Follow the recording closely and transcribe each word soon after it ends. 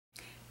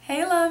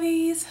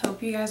Lovies!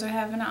 Hope you guys are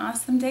having an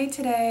awesome day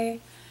today.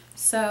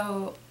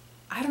 So,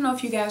 I don't know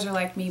if you guys are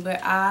like me, but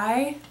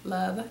I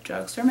love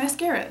drugstore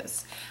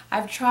mascaras.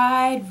 I've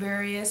tried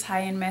various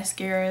high-end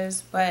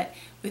mascaras, but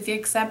with the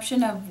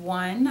exception of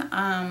one,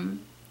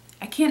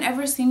 I can't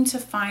ever seem to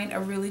find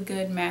a really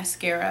good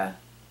mascara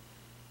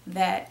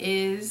that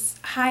is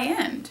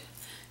high-end.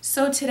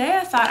 So today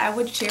I thought I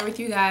would share with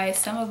you guys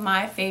some of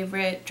my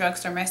favorite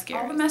drugstore mascaras.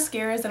 All the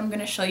mascaras that I'm going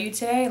to show you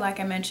today, like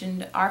I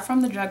mentioned, are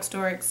from the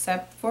drugstore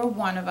except for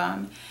one of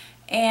them.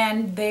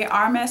 And they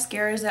are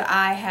mascaras that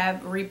I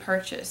have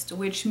repurchased,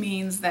 which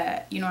means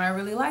that, you know, I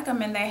really like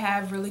them and they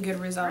have really good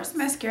results. The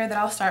first mascara that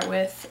I'll start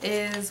with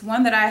is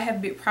one that I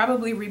have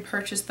probably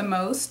repurchased the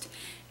most,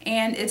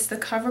 and it's the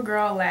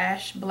CoverGirl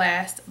Lash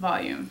Blast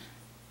Volume.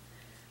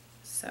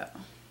 So,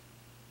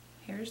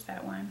 here's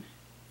that one.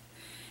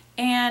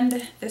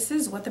 And this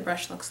is what the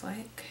brush looks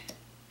like.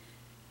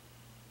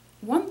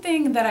 One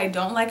thing that I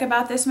don't like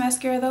about this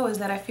mascara though is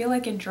that I feel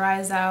like it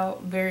dries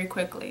out very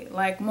quickly.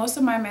 Like most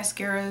of my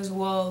mascaras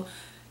will,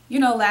 you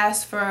know,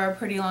 last for a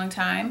pretty long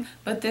time,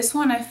 but this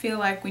one I feel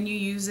like when you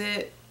use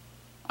it,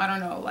 I don't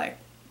know, like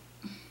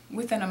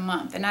within a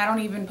month, and I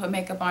don't even put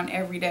makeup on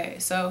every day.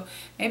 So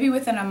maybe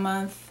within a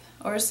month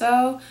or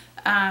so,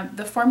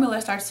 the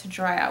formula starts to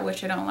dry out,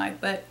 which I don't like,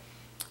 but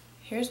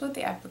here's what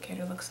the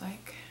applicator looks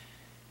like.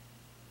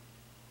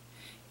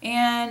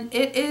 And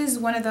it is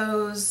one of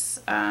those,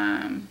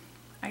 I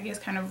guess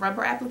kind of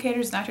rubber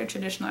applicators, not your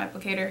traditional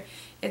applicator.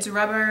 It's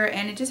rubber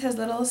and it just has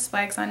little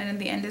spikes on it and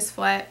the end is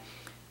flat.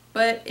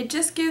 But it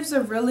just gives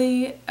a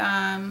really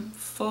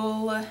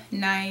full,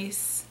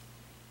 nice,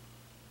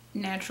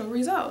 natural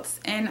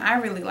results. And I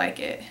really like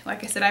it.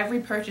 Like I said, I've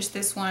repurchased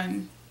this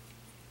one,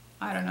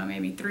 I don't know,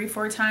 maybe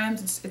 3-4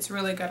 times. It's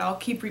really good. I'll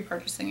keep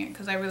repurchasing it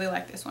because I really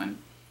like this one.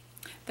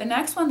 The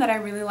next one that I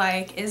really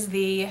like is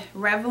the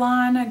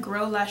Revlon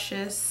Grow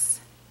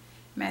Luscious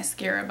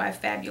Mascara by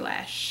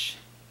Fabulash.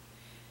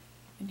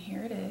 And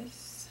here it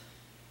is.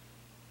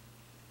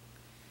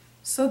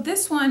 So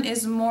this one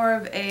is more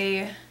of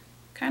a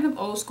kind of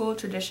old school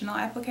traditional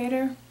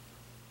applicator.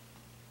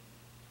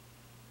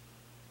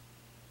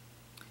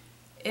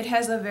 It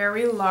has a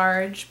very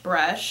large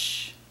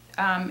brush.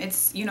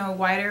 It's, you know,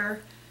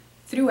 wider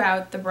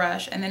throughout the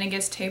brush, and then it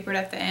gets tapered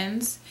at the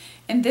ends.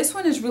 And this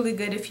one is really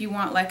good if you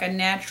want like a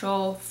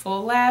natural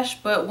full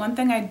lash, but one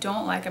thing I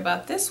don't like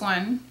about this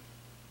one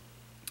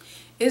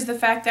is the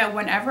fact that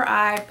whenever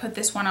I put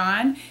this one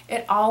on,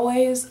 it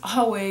always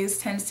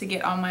tends to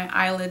get on my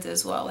eyelids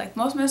as well. Like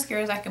most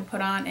mascaras I can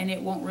put on and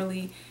it won't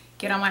really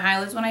get on my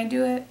eyelids when I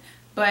do it,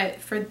 but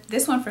for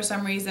this one, for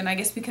some reason, I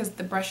guess because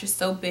the brush is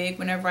so big,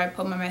 whenever I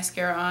put my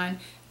mascara on,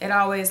 it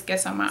always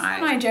gets on my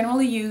eyes. I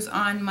generally use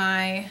on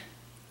my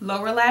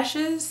lower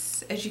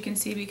lashes, as you can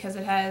see, because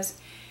it has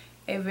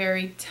a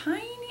very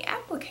tiny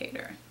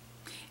applicator.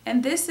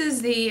 And this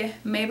is the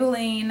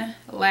Maybelline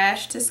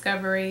Lash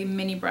Discovery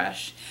Mini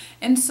Brush.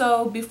 And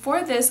so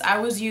before this, I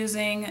was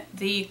using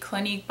the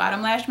Clinique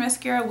Bottom Lash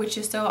Mascara, which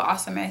is still an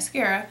awesome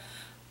mascara.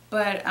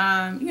 But,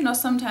 you know,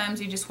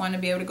 sometimes you just want to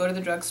be able to go to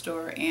the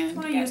drugstore and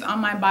when I use on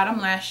my bottom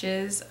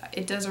lashes,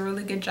 it does a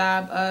really good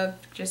job of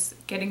just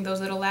getting those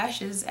little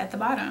lashes at the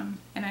bottom.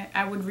 And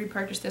I would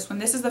repurchase this one.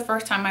 This is the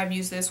first time I've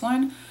used this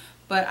one,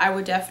 but I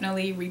would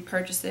definitely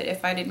repurchase it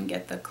if I didn't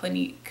get the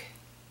Clinique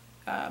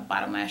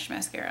Bottom Lash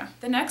Mascara.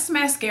 The next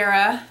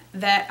mascara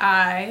that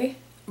I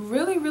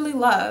really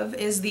love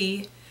is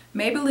the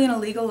Maybelline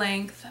Illegal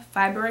Length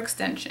Fiber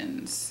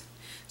Extensions.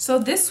 So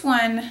this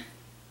one,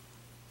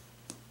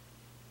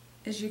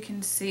 as you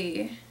can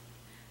see,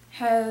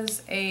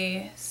 has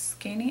a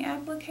skinny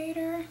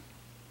applicator.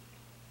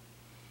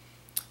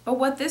 But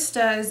what this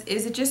does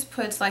is it just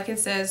puts, like it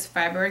says,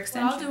 fiber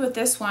extension. What I'll do with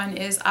this one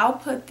is I'll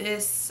put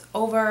this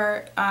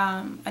over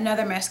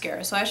another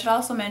mascara. So I should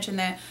also mention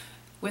that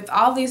with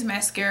all these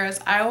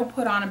mascaras, I will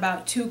put on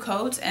about 2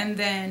 coats, and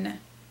then,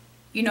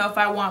 you know, if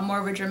I want more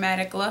of a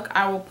dramatic look,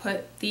 I will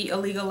put the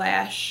Illegal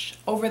Lash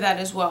over that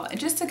as well. And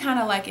just to kind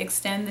of like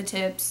extend the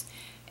tips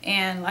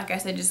and, like I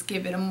said, just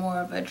give it a more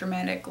of a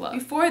dramatic look.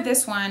 Before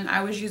this one,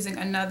 I was using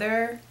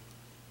another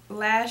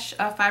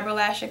fiber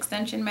lash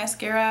extension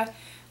mascara,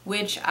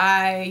 which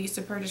I used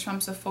to purchase from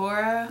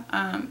Sephora,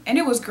 and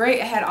it was great.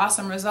 It had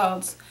awesome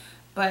results,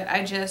 but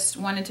I just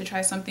wanted to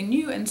try something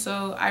new, and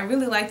so I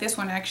really like this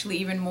one actually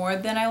even more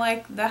than I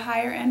like the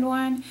higher end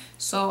one,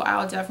 so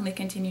I'll definitely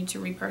continue to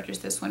repurchase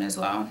this one as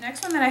well.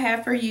 Next one that I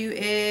have for you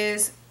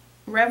is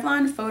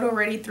Revlon Photo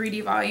Ready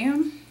 3D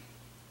Volume.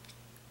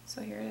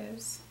 So here it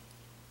is.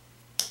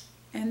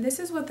 And this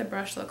is what the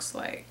brush looks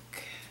like.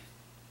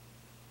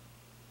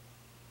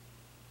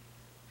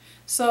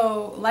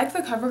 So, like the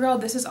CoverGirl,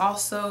 this is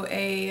also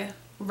a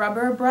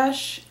rubber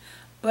brush,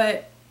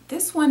 but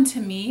this one to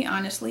me,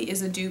 honestly,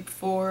 is a dupe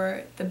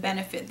for the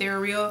Benefit They're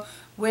Real,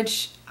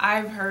 which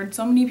I've heard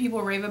so many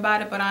people rave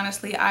about it, but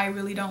honestly, I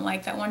really don't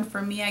like that one.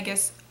 For me, I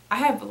guess I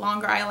have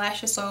longer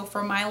eyelashes, so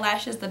for my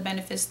lashes, the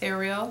Benefit They're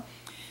Real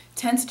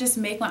tends to just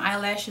make my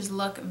eyelashes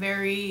look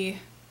very,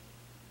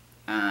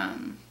 I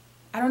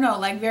don't know,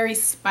 like very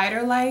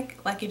spider-like.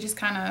 Like it just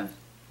kind of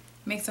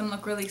makes them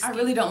look really skinny. I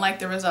really don't like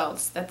the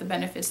results that the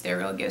Benefit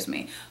Stereo gives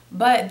me.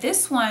 But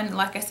this one,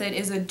 like I said,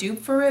 is a dupe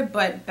for it,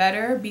 but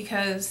better,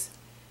 because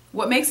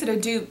what makes it a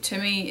dupe to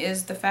me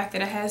is the fact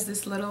that it has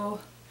this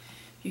little,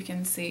 you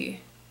can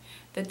see,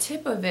 the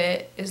tip of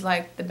it is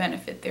like the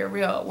Benefit They're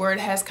Real, where it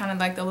has kind of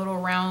like the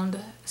little round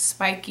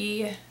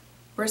spiky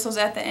bristles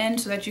at the end,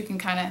 so that you can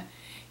kind of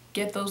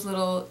get those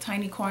little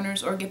tiny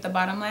corners or get the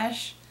bottom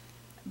lashes.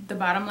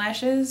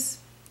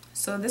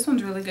 So this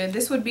one's really good.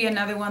 This would be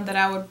another one that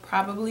I would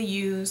probably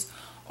use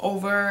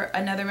over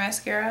another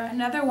mascara.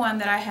 Another one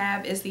that I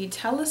have is the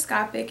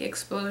Telescopic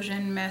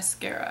Explosion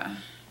Mascara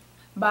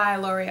by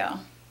L'Oreal.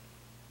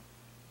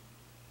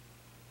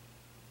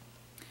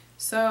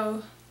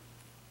 So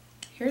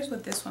here's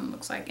what this one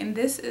looks like. And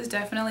this is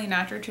definitely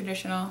not your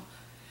traditional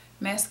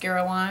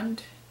mascara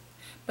wand.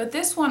 But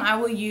this one I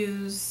will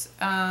use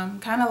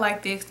kind of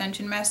like the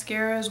extension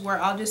mascaras,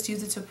 where I'll just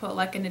use it to put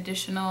like an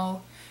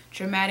additional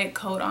dramatic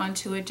coat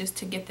onto it, just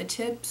to get the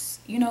tips,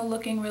 you know,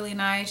 looking really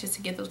nice, just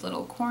to get those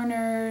little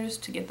corners,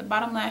 to get the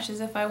bottom lashes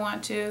if I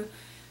want to.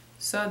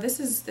 So this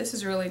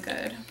is really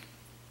good.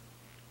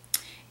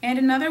 And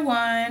another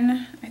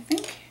one, I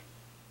think,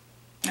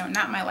 no,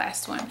 not my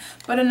last one,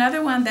 but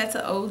another one that's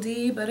an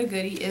oldie but a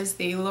goodie is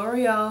the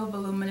L'Oreal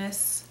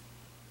Voluminous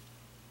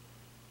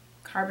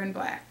Carbon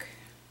Black.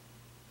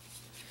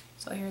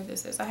 So here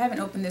this is. I haven't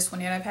opened this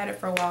one yet. I've had it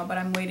for a while, but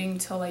I'm waiting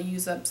till I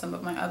use up some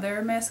of my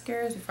other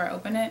mascaras before I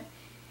open it.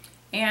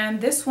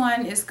 And this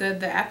one is good.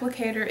 The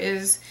applicator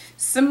is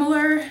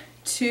similar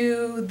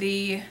to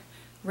the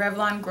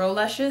Revlon Grow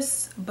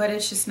Luscious, but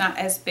it's just not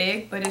as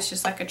big, but it's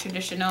just like a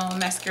traditional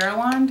mascara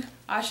wand.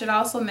 I should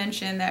also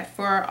mention that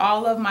for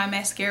all of my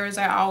mascaras,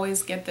 I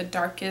always get the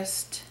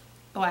darkest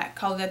black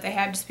color that they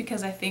have, just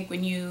because I think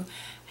when you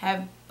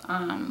have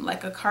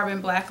like a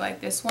carbon black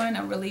like this one,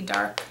 a really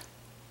dark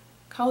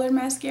colored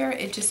mascara,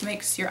 it just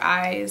makes your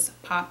eyes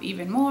pop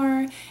even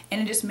more,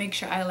 and it just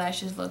makes your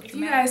eyelashes look dramatic. If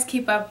you guys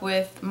keep up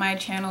with my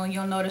channel,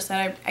 you'll notice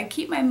that I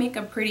keep my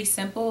makeup pretty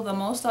simple. The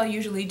most I'll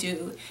usually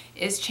do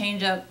is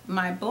change up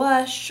my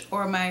blush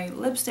or my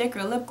lipstick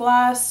or lip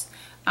gloss,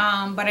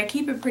 but I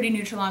keep it pretty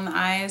neutral on the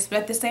eyes. But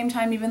at the same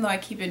time, even though I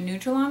keep it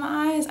neutral on the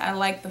eyes, I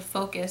like the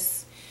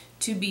focus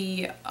to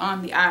be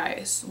on the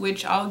eyes,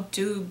 which I'll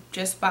do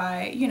just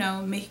by, you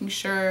know, making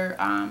sure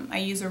I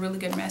use a really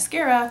good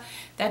mascara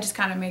that just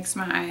kind of makes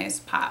my eyes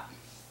pop.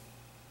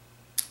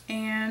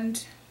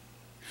 And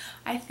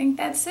I think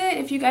that's it.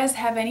 If you guys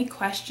have any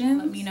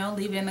questions, let me know,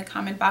 leave it in the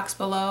comment box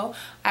below.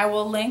 I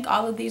will link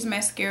all of these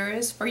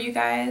mascaras for you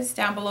guys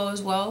down below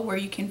as well, where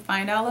you can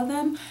find all of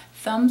them.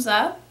 Thumbs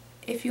up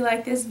if you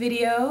like this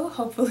video.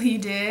 Hopefully you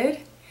did.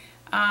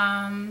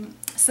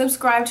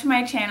 Subscribe to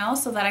my channel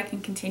so that I can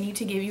continue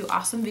to give you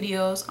awesome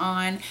videos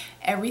on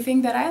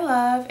everything that I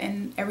love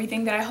and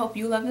everything that I hope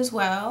you love as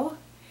well.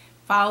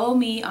 Follow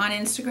me on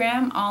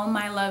Instagram,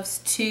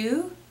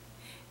 allmyloves2,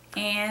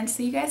 and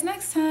see you guys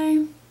next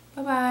time.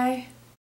 Bye bye.